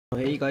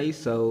Hey guys,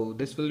 so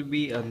this will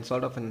be a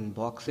sort of an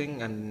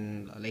unboxing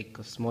and like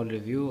a small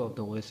review of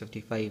the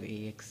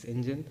OS55AX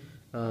engine.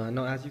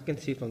 Now, as you can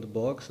see from the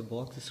box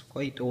is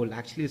quite old.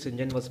 Actually, this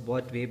engine was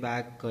bought way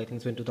back, I think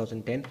it's in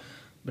 2010,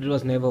 but it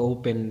was never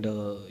opened.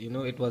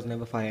 It was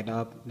never fired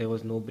up. There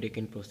was no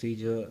break-in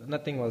procedure.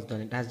 Nothing was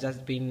done. It has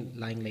just been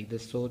lying like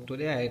this. So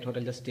today I thought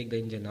I'll just take the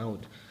engine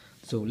out.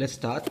 So let's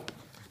start.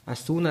 As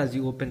soon as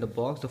you open the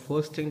box, the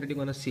first thing that you're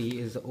gonna see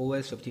is the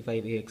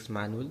OS55AX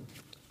manual.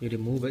 You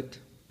remove it.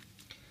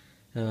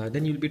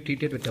 Then you'll be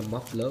treated with a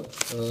muffler.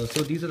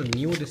 So these are the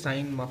new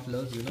design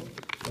mufflers.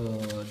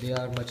 They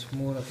are much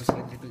more of a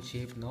cylindrical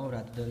shape now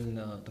rather than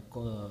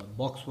the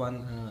box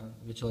one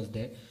which was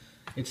there.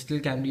 It still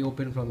can be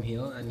opened from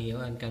here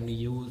and can be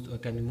used or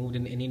can be moved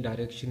in any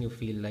direction you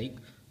feel like.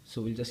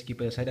 So we'll just keep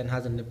it aside, and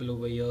has a nipple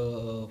over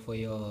here for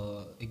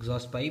your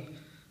exhaust pipe.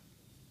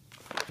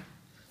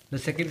 The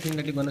second thing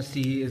that you're gonna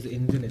see is the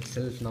engine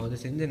itself. Now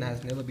this engine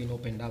has never been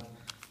opened up.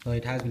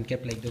 It has been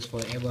kept like this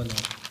forever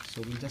now.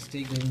 So we'll just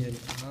take the engine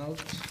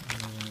out.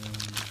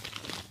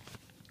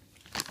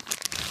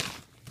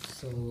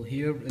 So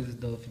here is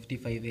the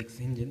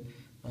 55X engine.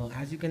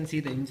 As you can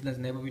see, the engine has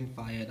never been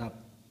fired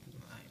up.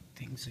 I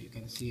think so. You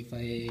can see if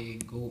I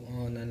go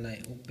on and I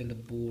open the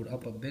board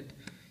up a bit,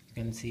 you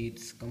can see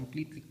it's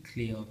completely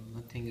clear.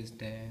 Nothing is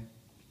there.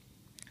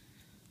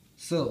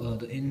 So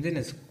the engine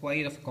is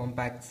quite of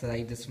compact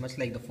size. It's much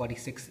like the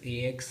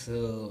 46AX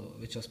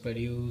which was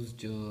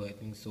produced I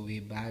think so way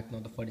back. Now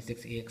the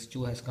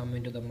 46AX2 has come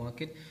into the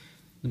market.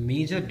 The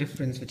major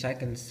difference which I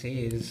can say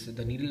is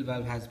the needle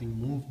valve has been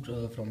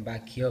moved from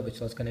back here, which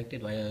was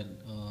connected via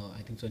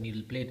I think so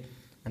needle plate,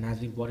 and has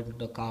been brought into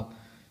the carb.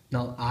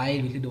 Now I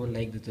really don't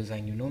like this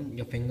design.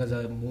 Your fingers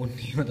are more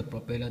near the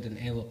propeller than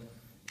ever.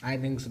 I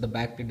think so the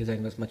backplate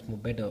design was much more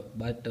better,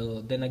 but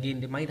then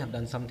again they might have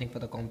done something for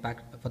the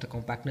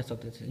compactness of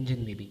this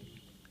engine maybe.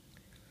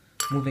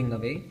 Moving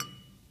away,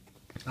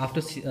 after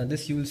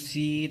this you will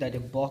see that the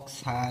box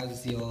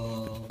has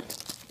your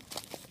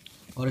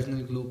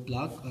original glow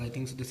plug. I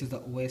think so this is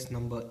the OS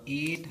number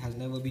 8, has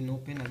never been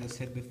opened as I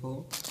said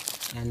before,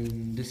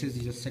 and this is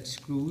your set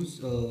screws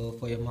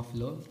for your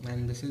muffler,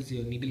 and this is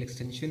your needle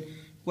extension.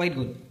 Quite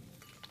good.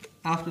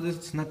 After this,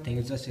 it's nothing,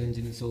 it's just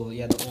engine. So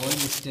yeah, the oil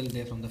is still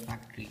there from the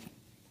factory.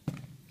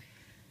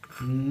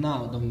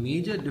 Now the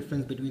major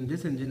difference between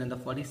this engine and the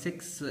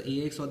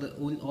 46AX or the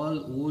all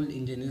old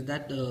engine is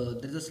that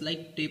there's a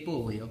slight taper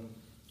over here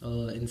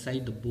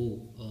inside the bow.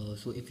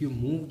 So if you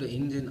move the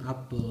engine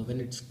up when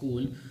it's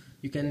cool,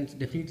 you can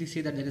definitely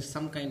see that there is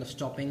some kind of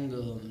stopping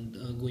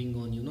going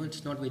on.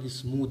 It's not very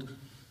smooth.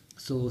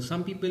 So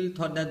some people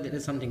thought that there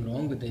is something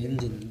wrong with the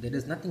engine. There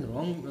is nothing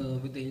wrong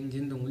with the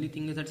engine. The only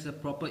thing is that it's a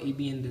proper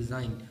ABN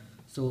design.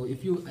 So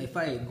if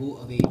I go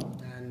away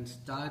and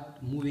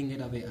start moving it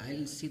away,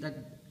 I'll see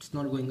that it's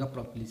not going up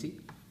properly. See,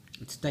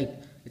 it's tight.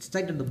 It's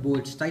tight at the bow.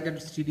 It's tight at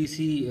the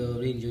CDC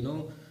range.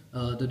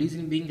 The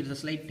reason being there is a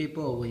slight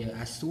taper over here.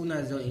 As soon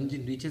as your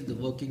engine reaches the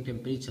working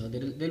temperature,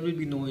 there will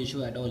be no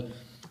issue at all.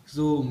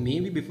 So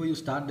maybe before you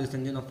start this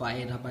engine or fire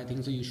it up, I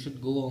think so you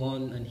should go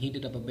on and heat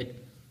it up a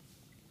bit.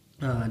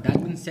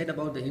 That being said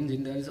about the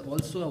engine, there is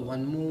also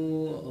one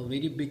more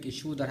very big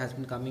issue that has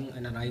been coming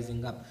and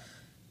arising up.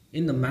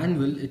 In the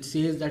manual, it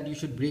says that you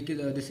should break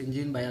this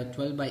engine by a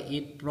 12 by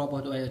 8 prop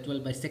or by a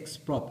 12 by 6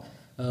 prop.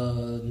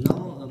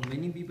 Now,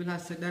 many people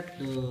have said that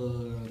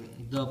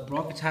the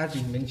prop which has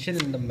been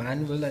mentioned in the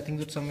manual, I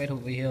think it's somewhere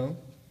over here.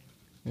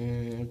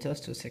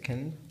 Just a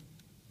second.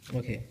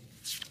 Okay.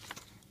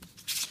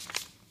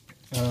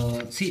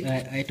 See,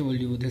 I told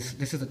you this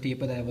is the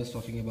taper that I was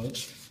talking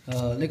about.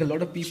 Like a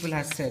lot of people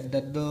have said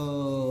that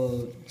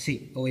the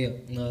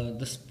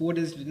sport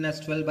is written as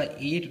 12 by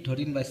 8 to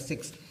 13 by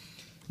 6.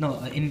 Now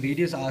in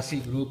various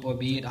RC group, or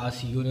be it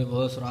RC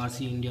Universe or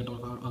RC India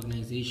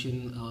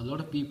organization, a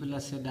lot of people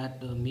have said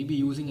that maybe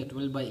using a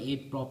 12 by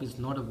 8 prop is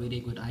not a very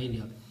good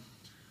idea.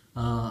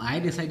 I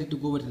decided to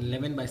go with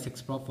 11 by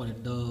 6 prop for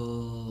it.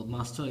 The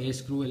Master Air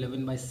Screw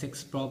 11 by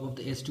 6 prop of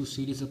the S2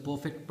 series is a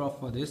perfect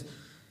prop for this.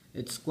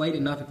 It's quite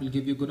enough. It will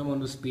give you a good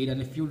amount of speed,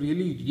 and if you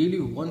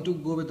really want to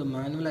go with the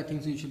manual, I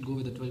think so you should go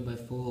with the 12 by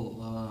 4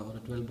 or a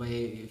 12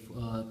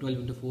 by 12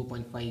 into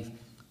 4.5.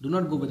 Do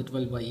not go with the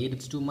 12 by 8.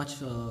 It's too much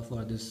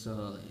for this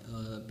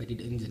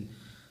petite engine.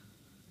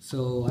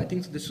 So I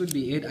think this would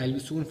be it. I'll be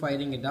soon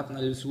firing it up and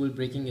I'll be soon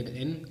breaking it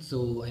in.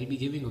 So I'll be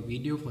giving a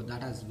video for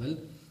that as well.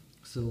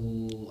 So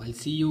I'll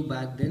see you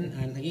back then.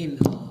 And again,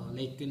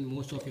 like in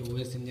most of your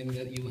OS engine,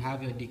 you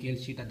have your decal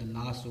sheet at the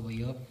last over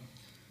here.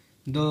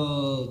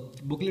 The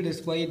booklet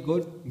is quite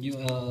good.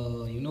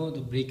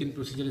 The break-in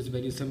procedure is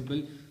very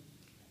simple.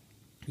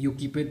 You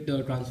keep it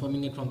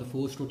transforming it from the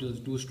 4-stroke to the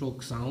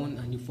 2-stroke sound,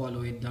 and you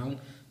follow it down.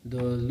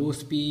 The low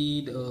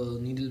speed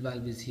needle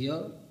valve is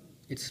here.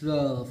 It's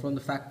from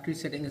the factory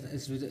setting.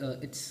 It's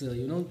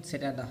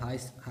set at the higher,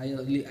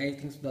 I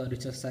think the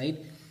richer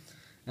side,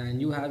 and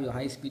you have your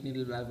high speed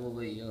needle valve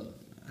over here.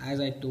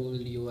 As I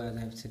told you, as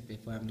I've said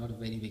before, I'm not a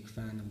very big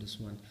fan of this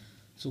one.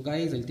 So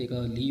guys, I'll take a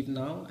leave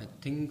now. I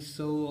think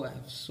so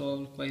I've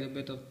solved quite a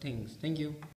bit of things. Thank you.